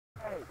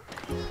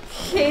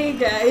Okay,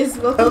 guys,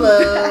 welcome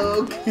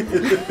Hello. back.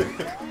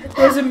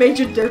 There's a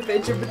major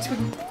derpage in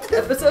between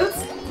episodes.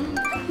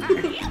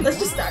 Let's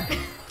just start.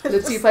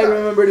 Let's see if I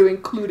remember to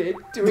include it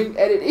during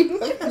editing.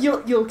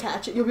 You'll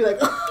catch it. You'll be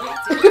like,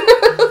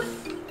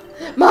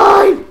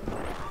 Mine!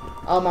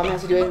 All Mom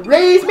has to do is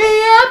raise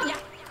me up!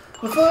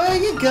 Before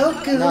you go,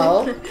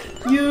 No.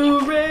 you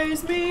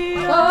raise me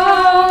up.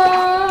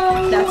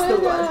 Oh, That's the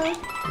one.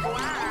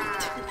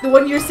 The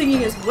one you're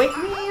singing is wake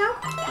me up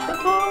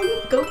before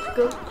you go.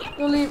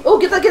 Don't leave. Oh,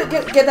 get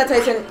that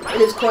Tyson and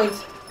his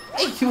coins.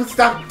 Hey, you would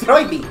stop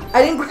throwing me.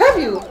 I didn't grab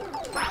you.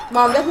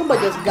 Mom, that Goomba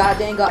just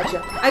goddamn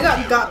gotcha. I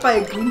got by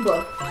a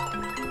Goomba.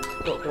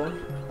 Don't.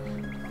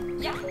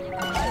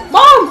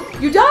 Mom,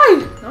 you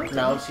died.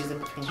 No, she's in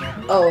between here.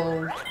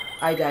 Oh,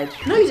 I died.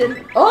 No, you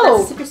didn't. Oh.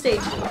 That's the secret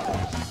stage.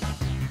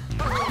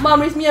 Mom,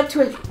 raise me up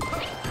to it.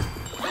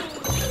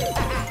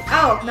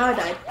 Ow, now I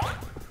died.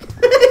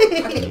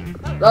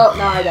 Oh,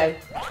 now I died.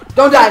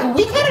 Don't die.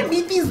 We gotta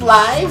read these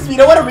lives. We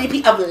don't want a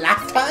repeat of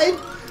last time.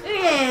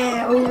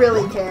 Yeah, who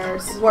really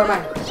cares? Where am I?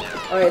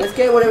 Alright, let's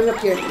get whatever's up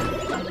here.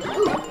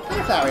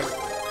 Flowers.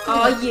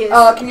 Oh, yes.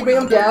 Can you bring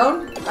them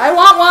down? I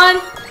want one!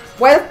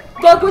 Why the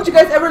fuck would you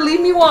guys ever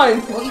leave me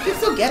one? Well, you can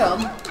still get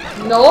them.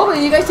 No, but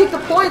you guys take the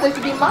point. That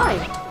should be mine.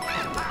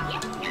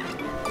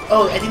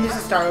 Oh, I think there's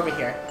a star over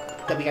here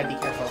that we gotta be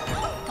careful.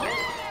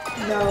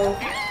 No.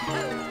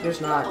 There's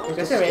not. It's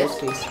Yes, just there a is.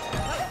 space.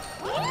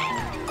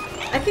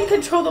 I can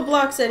control the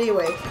blocks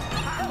anyway.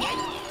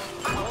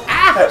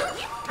 Ah!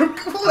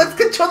 Let's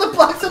control the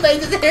block so that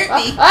it doesn't hurt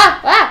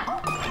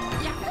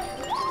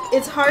me.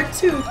 It's hard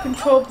to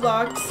control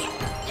blocks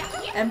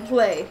and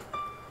play.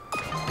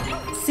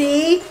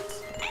 See?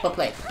 We'll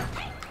play.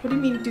 What do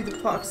you mean do the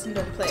blocks and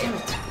don't play?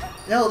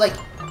 No, like,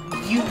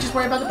 you just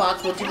worry about the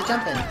box, we'll do the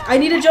jumping. I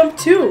need to jump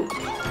too.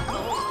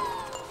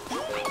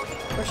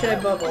 Or should I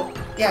bubble?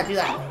 Yeah, do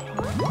that.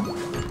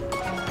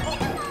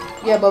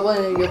 Yeah, Bubba,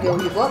 and you go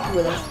up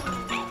with us.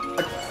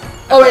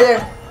 Oh, right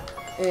there.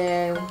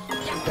 And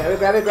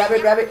grab it.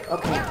 Okay.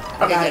 Okay,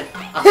 Got good.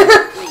 it.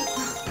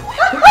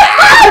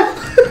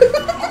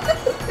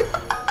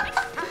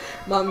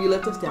 Mom, you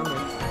left us down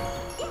there.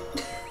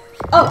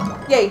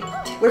 Oh, yay.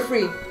 We're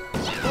free.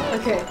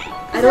 Okay.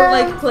 I don't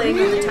like playing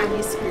on the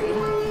tiny screen.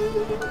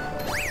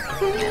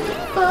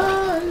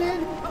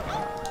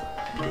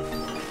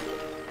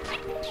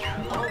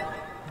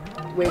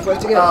 Wait for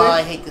us to get Oh, up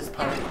I there. hate this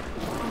part.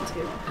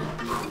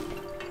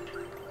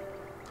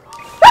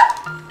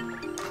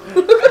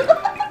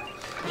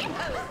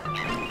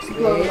 Just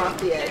blow them off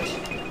the edge.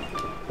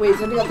 Wait, is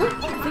something up there?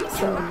 I think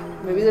so.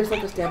 Maybe there's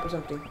like a stamp or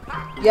something.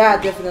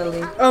 Yeah,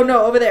 definitely. Oh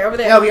no, over there.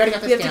 No, we already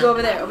got the We have to stamp. go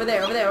over there.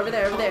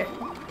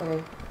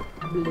 Okay.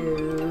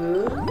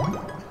 Blue.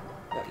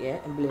 Not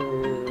yet. And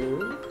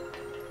blue.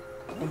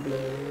 And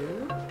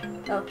blue.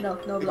 Oh, no Oh.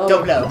 blow.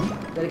 Don't blow.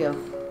 Let it go.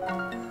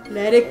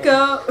 Let it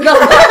go. No!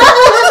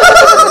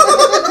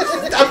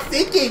 Stop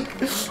thinking.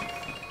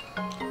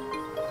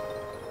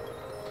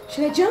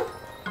 Should I jump?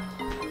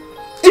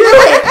 Do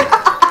it!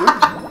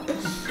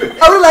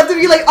 I would love to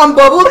be like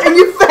unbubbled and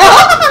you fell!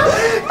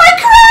 My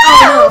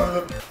crap!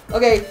 Oh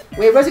Okay,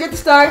 wait for us to get the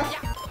star.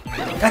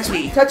 Touch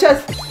me. Touch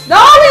us.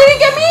 No, you didn't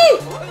get me!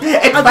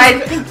 It's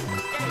fine. I'm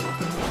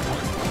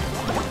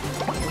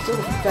so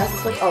fast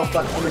as like, oh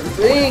fuck, I'm in the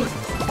thing.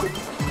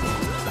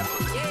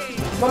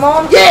 My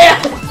mom,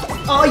 yeah! no.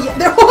 Oh yeah,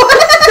 there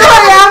There I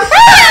am!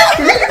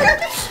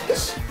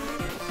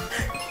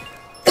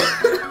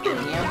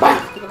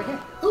 Look over here.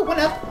 Ooh, one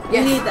up.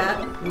 You need that.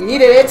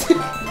 Needed it.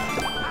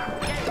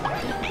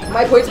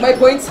 My points.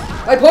 What's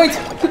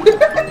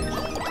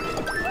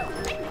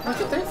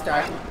the third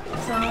star?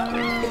 It's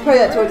probably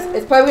that towards.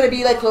 It's probably gonna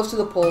be like close to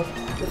the pole,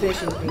 the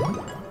finishing thing.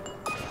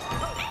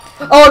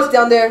 Oh, it's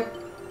down there.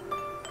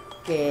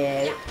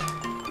 Okay.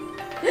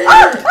 I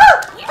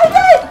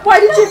died! Why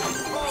did you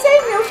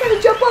save me? I was trying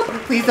to jump up.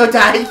 Please don't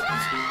die.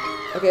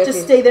 Okay.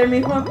 Just stay there,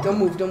 Miho. Don't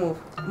move.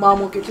 Mom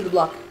won't get to the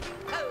block.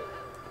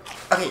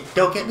 Okay,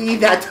 don't get me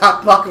that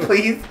top block,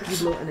 please. You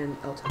blow and then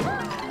I'll tell you.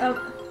 Oh.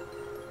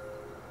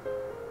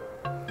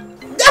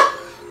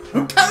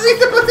 How are we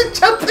supposed to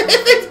jump in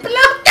this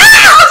block? No!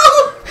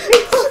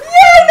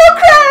 Yeah, no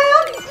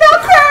crowd! No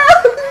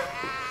crowd!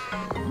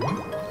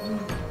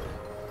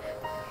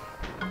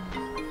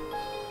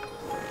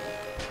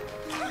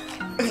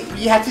 Okay,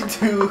 you have to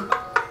do...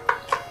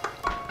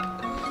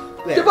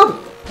 There. Jump up!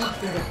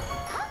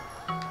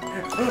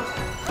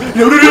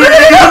 No!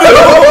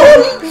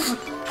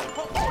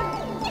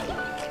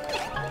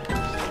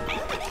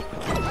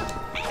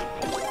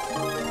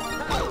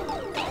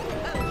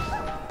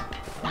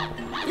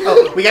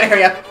 Oh, we gotta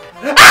hurry up.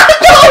 Come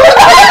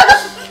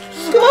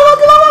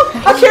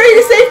on! I'll carry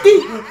you to safety!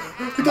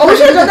 Oh, we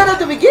should have done that at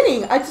the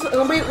beginning.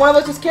 One of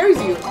us just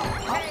carries you.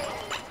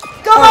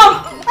 Come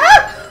on!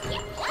 Ah!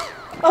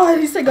 Oh, at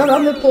least I got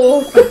on the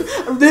pole.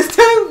 This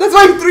time, that's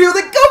why three was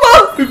like, come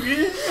on!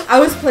 I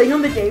was playing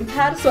on the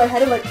gamepad, so I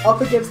had it like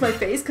up against my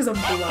face because I'm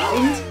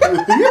blind.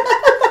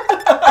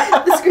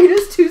 The screen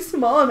is too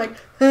small. I'm like,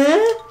 huh?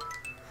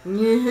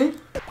 Mm-hmm.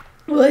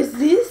 What's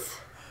this?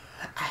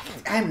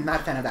 I'm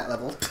not a fan of that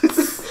level.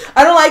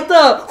 I don't like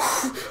the...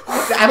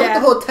 I like the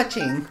whole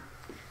touching.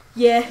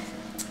 Yeah.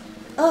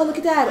 Oh, look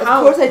at that. Of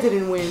Ow. course I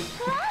didn't win.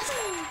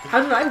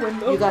 How did I win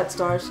though? You got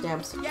star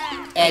stamps.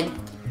 And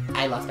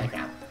I lost my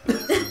crown.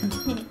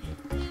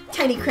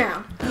 Tiny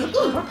crown.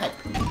 Ooh, more pipe.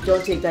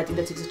 Don't take that thing.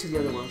 That takes us to the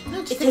other world.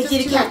 It takes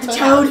you to Captain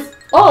Toad.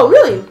 Oh,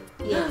 really?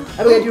 Yeah.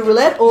 Are we gonna do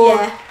roulette or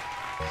Yeah.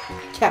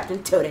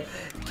 Captain Toad?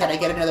 Can I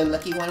get another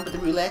lucky one with the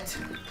roulette?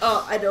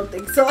 Oh, I don't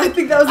think so. I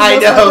think that was the I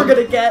most know. we're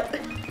gonna get.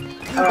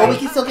 All Well, we right.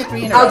 can still get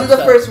 3 in a row. I'll do the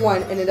so- first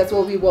one, and then that's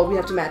what we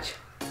have to match.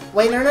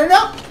 Wait, no.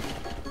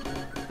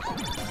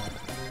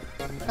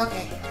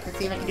 Okay, let's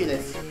see if I can do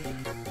this.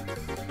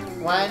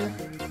 1,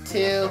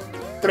 2,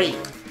 3.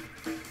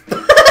 You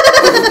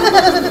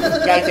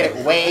guys did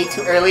it way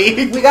too early.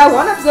 We got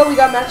one episode. We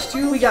got match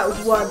 2. We got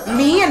one.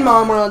 Me and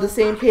Mom were on the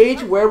same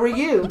page. Where were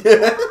you?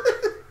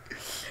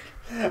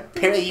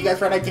 Apparently, you guys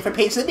were on a different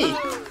page than me.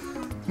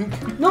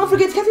 No,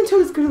 forget Captain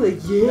Toad is good. Like,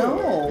 yeah.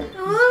 No.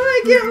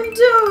 Oh, my Captain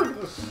Toad.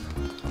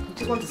 You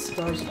just want the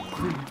stars.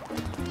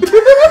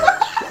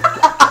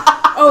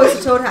 Oh, it's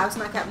a Toad House,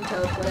 not Captain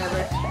Toad.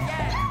 Whatever.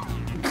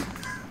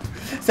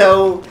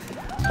 So,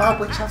 Bob,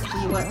 which house do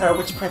you want, or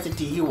which present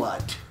do you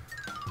want?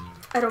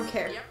 I don't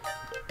care.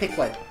 Pick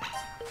one.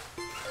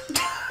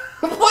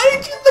 Why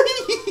did you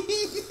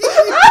leave?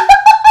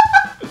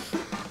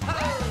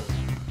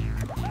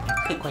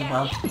 Pick one,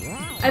 Mom.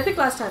 I picked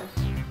last time.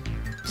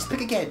 Just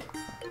pick again.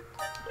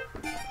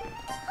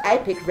 I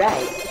picked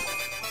right.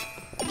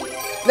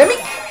 Let me...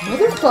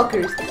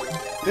 Motherfuckers.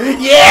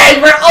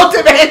 Yeah, we're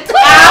ultimate!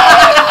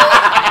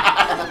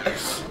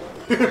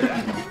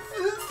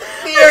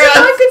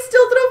 I could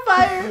still throw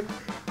fire.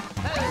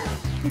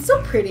 It's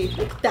so pretty.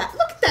 Look at that.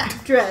 Look at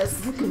that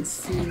dress. You can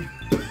see.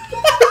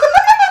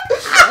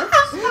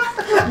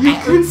 You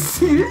can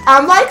see.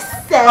 I'm like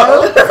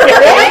so.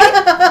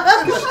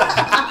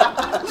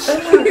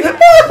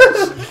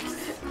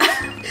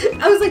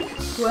 I was like,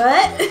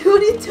 what?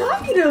 What are you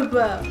talking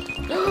about?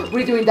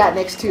 We're doing that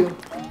next too.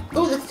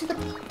 Oh, let's do the...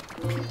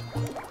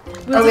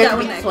 We'll do we that have to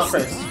one make this one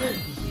next.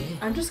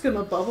 first. I'm just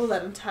gonna bubble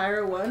that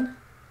entire one.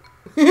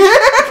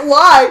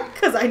 Why?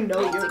 Because I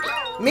know you.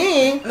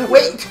 Me?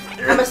 Wait!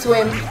 I'm a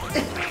swim.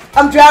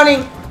 I'm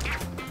drowning.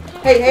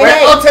 Hey, We're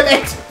hey.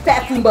 ultimate!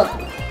 Fat Goomba.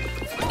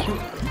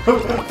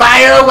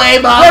 Fire away,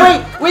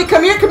 Mom! Wait,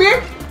 come here. Come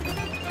here.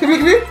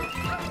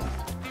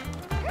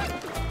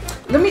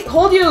 Let me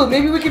hold you.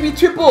 Maybe we can be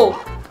triple.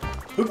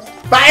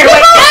 Fire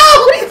away!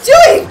 No! What are you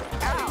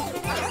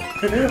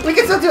doing? We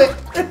can still do it.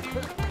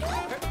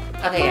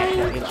 Okay,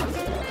 yeah, we lost.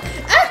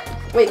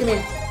 Wait, come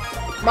here.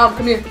 Mom,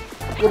 come here.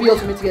 We'll be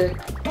ultimate together.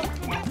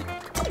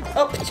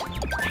 Oh.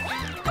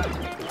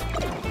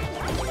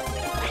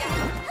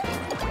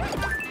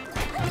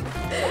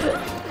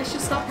 I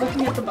should stop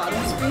looking at the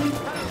bottom screen.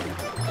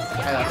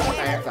 I lost the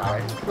fire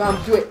flower.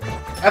 Mom, do it.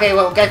 Okay,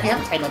 well, guys, we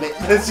have a time limit.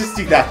 Let's just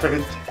do that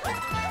first.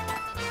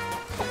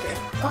 Okay.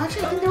 Oh,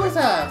 actually, I think there was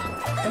a...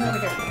 Something over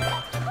here.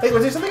 Wait,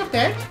 was there something up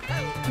there?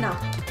 No.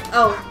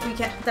 Oh, we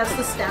can't. That's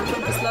the stamp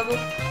of this level.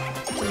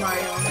 It's a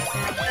Mario on the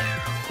stamp.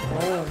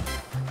 Oh.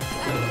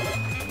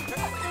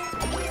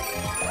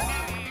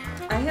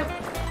 I have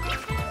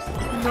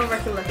no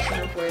recollection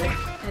of where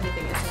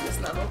anything is in this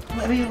level.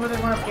 I mean, was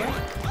there one up here?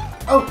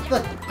 Oh,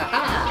 look.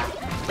 Aha!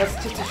 That's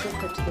just a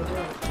shortcut to the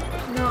world.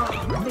 No,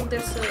 I think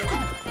there's a...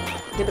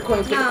 Get the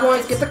coins, get No, the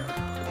coins, get the...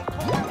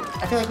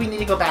 I feel like we need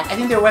to go back. I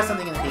think there was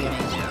something in the beginning.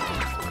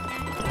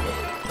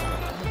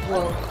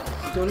 Well,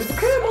 don't need the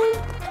cram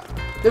on.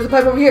 There's a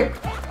pipe over here.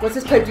 What's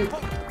this pipe do?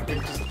 It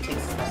just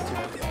takes us back to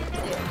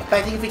it. But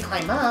I think if we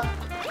climb up...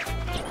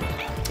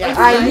 Yeah,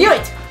 I knew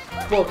it!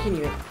 Well, he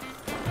knew it.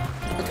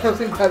 I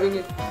wasn't grabbing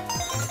it.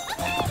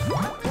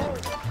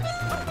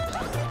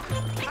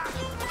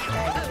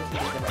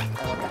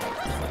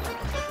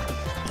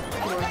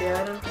 You want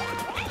the item?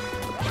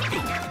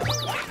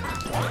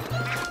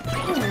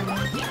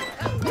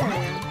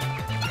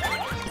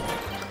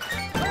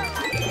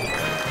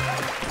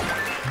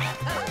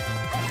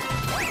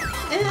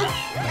 There I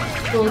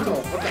am. Go, go.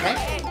 What the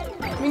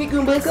heck? Mini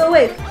Goombas. Go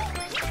away.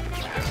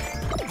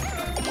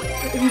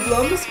 If you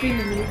blow on the screen,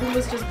 the mini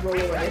Goombas just roll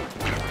away.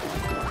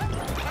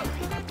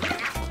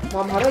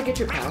 Mom, how do I get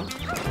your pound?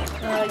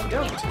 You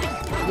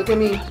don't. Look at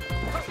me.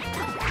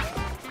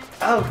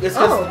 Oh, it's because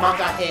Oh. Mom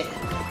got hit.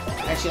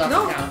 And she lost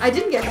No, the count. I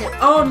didn't get hit.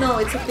 Oh no,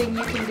 it's a thing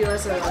you can do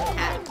as a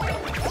cat.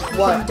 You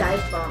What? can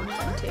dive bomb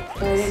and take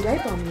But I didn't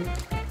dive on you.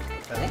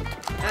 Really?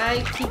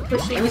 I keep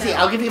pushing. Let me see.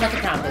 down. I'll give you back a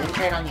crown, but let me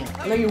try it on you.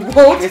 No, you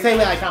won't. This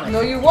way, I promise.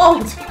 No, you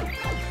won't.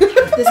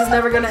 This is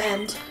never gonna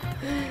end.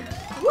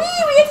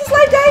 Wee, we get to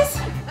slide dice.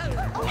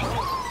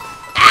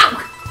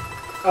 Ow!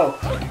 Oh.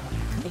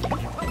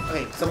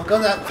 Okay, someone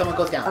goes up, someone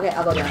goes down. Okay,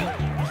 I'll go down.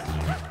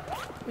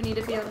 We need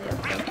to be on the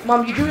other side.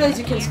 Mom, you do realize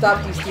you can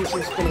stop these things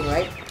from spinning,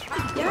 right?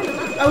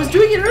 Yeah, I was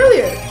doing it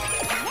earlier.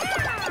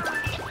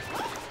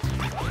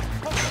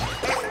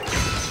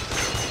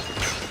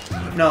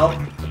 No.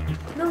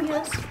 No,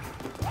 yes.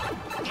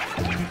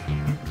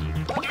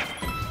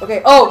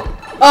 Okay. Oh.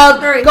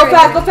 Hurry, Go hurry,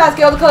 fast. hurry. Go fast.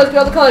 Get all the colors. Get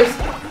all the colors.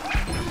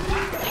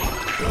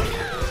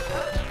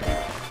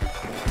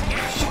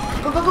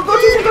 Go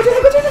chasing, go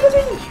chasing, go chasing, go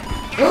chasing.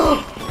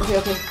 Okay,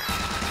 okay.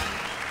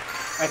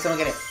 Alright, someone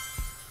get it.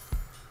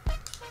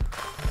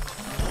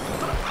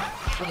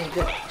 Okay,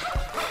 good.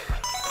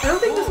 I don't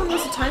think this one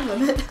was a time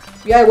limit.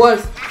 Yeah, it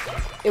was.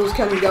 It was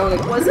counting down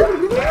like. Was it? It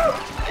was.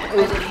 I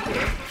didn't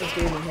hear. It was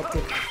getting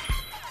hectic.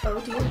 Oh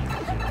dear.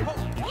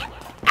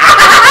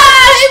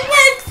 It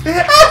works!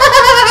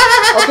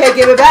 Okay,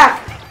 give it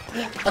back.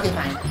 Okay,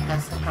 fine.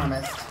 As I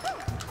promised.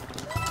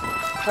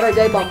 How do I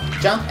die bomb?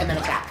 Jump and then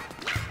attack.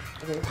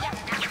 Okay.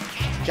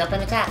 Jump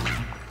and attack.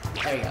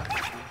 There you go.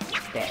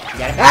 There. You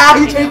got it. Ah,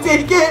 you can't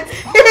take it.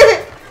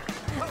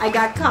 I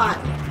got caught.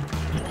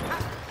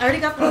 I already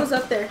got those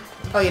up there.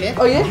 Oh, you did?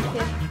 Oh yeah.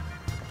 Yeah.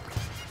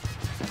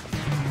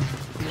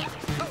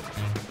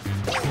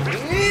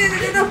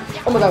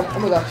 Oh my god. Oh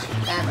my gosh.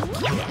 Ammo.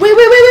 Wait,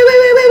 wait, wait, wait,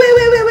 wait, wait, wait,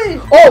 wait, wait, wait.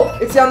 Oh,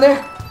 it's down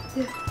there.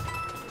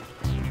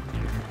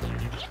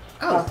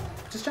 Oh,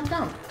 just jump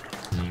down.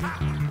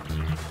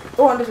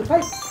 Oh, and there's a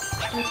pipe.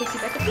 Can I take you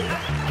back up here?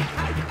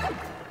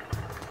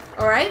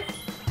 Alright.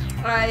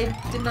 I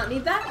did not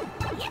need that.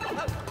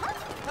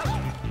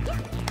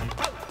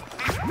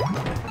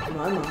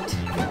 No, I'm not.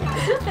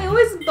 I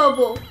always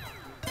bubble.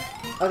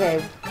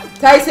 Okay,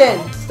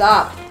 Tyson,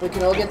 stop. We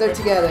can all get there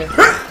together. No,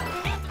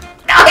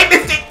 I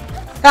missed it!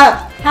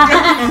 Ha!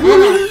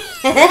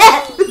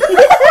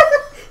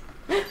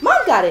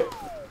 Mom got it.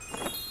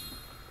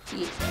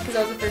 Because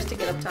I was the first to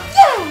get up top.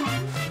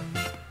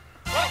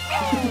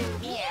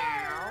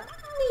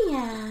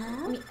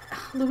 Meow.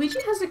 Luigi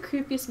has the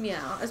creepiest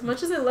meow. As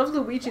much as I love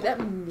Luigi, that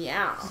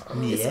meow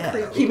is Meow.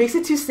 creepy. He makes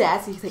it too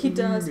sassy. He's like, He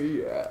does.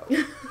 Meow.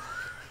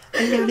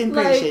 A little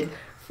impression. Like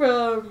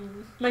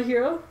from My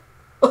Hero,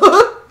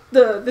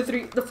 the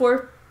the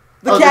four.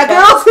 Oh, cat the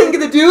girl singing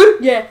the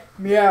dude. Yeah,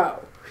 Meow.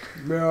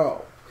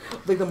 Meow.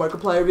 Like the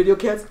Markiplier video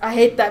cats. I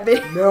hate that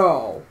video.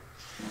 Meow.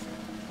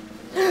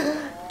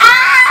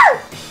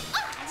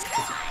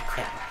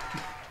 Crap.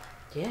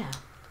 Yeah.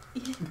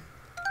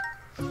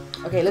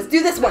 Okay, let's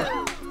do this one.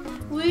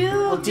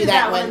 We'll do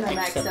that one in the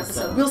next next episode.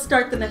 episode. We'll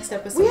start the next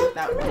episode We with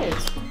have that 2 one.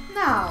 minutes.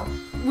 No,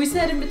 we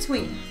said in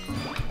between.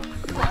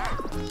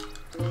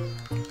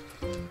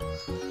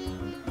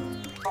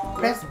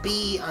 Press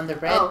B on the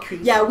red Oh,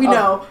 cruise. yeah, we Oh.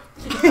 know.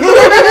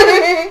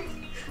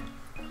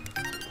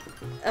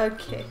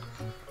 Okay.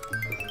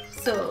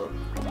 So,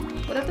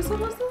 what episode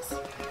was this?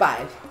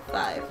 5.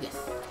 5. Yes.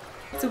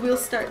 So we'll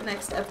start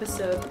next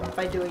episode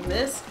by doing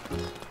this.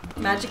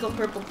 Magical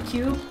purple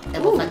cube.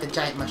 And we'll Ooh. find the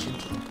giant mushroom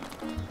tea.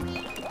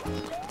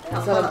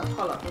 Oh, So-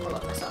 hold up.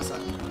 I saw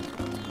something.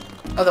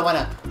 Oh, the one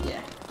up. Yeah.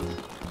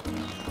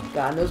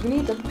 God knows we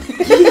need them.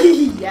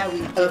 Yeah,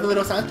 we Oh, the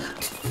little sound.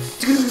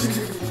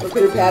 Look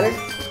at the pattern.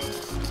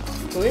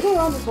 Can we go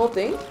around this whole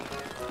thing?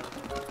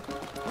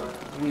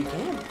 We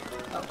can.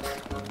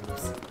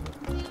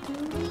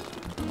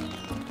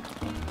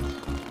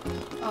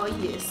 Oh,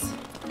 yes.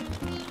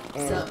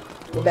 And So,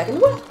 we're back in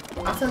the world.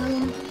 Awesome.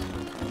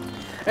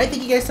 Alright,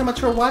 thank you guys so much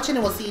for watching,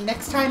 and we'll see you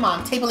next time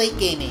on Table 8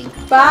 Gaming.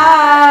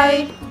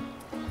 Bye.